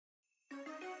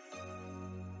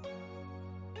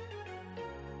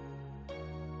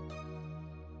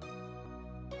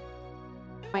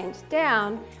point,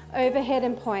 down, overhead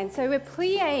and point. So we're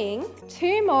pliéing.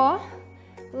 2 more,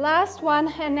 last one,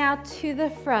 and now to the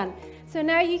front. So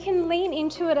now you can lean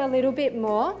into it a little bit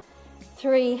more.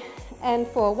 3 and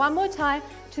 4. One more time,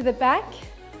 to the back,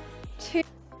 2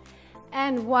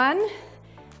 and 1.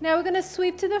 Now we're going to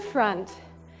sweep to the front.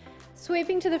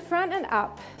 Sweeping to the front and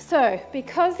up. So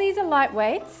because these are light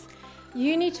weights,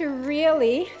 you need to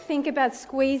really think about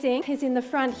squeezing is in the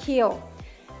front heel.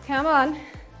 Come on.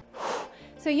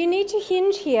 So you need to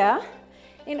hinge here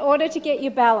in order to get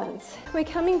your balance. We're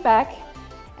coming back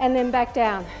and then back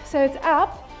down. So it's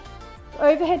up,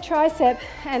 overhead tricep,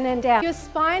 and then down. Your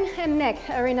spine and neck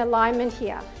are in alignment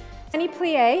here. Any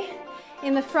plie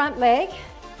in the front leg,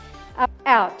 up,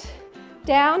 out,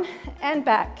 down and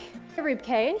back. Rib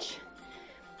cage.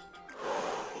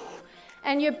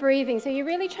 And you're breathing, so you're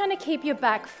really trying to keep your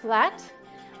back flat,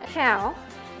 cow,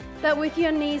 but with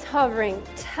your knees hovering.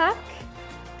 Tuck,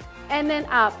 and then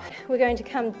up. We're going to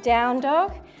come down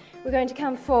dog, we're going to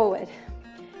come forward.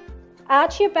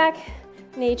 Arch your back,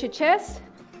 knee to chest,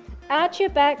 arch your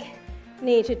back,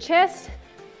 knee to chest,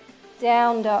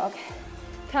 down dog.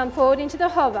 Come forward into the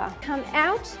hover, come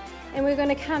out, and we're going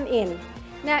to come in.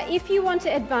 Now, if you want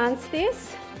to advance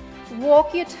this,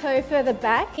 walk your toe further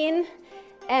back, in,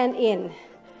 and in.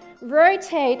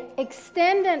 Rotate,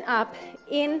 extend and up,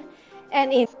 in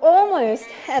and in, almost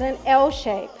at an L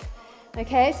shape.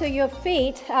 Okay, so your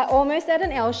feet are almost at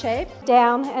an L shape,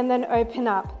 down and then open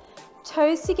up.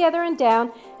 Toes together and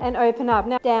down and open up.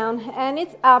 Now down and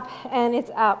it's up and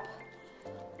it's up.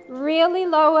 Really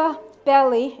lower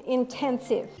belly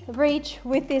intensive. Reach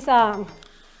with this arm.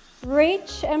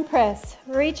 Reach and press,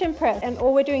 reach and press. And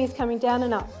all we're doing is coming down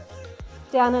and up,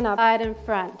 side and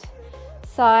front.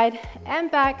 Side and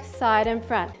back, side and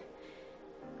front.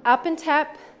 Up and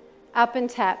tap, up and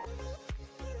tap.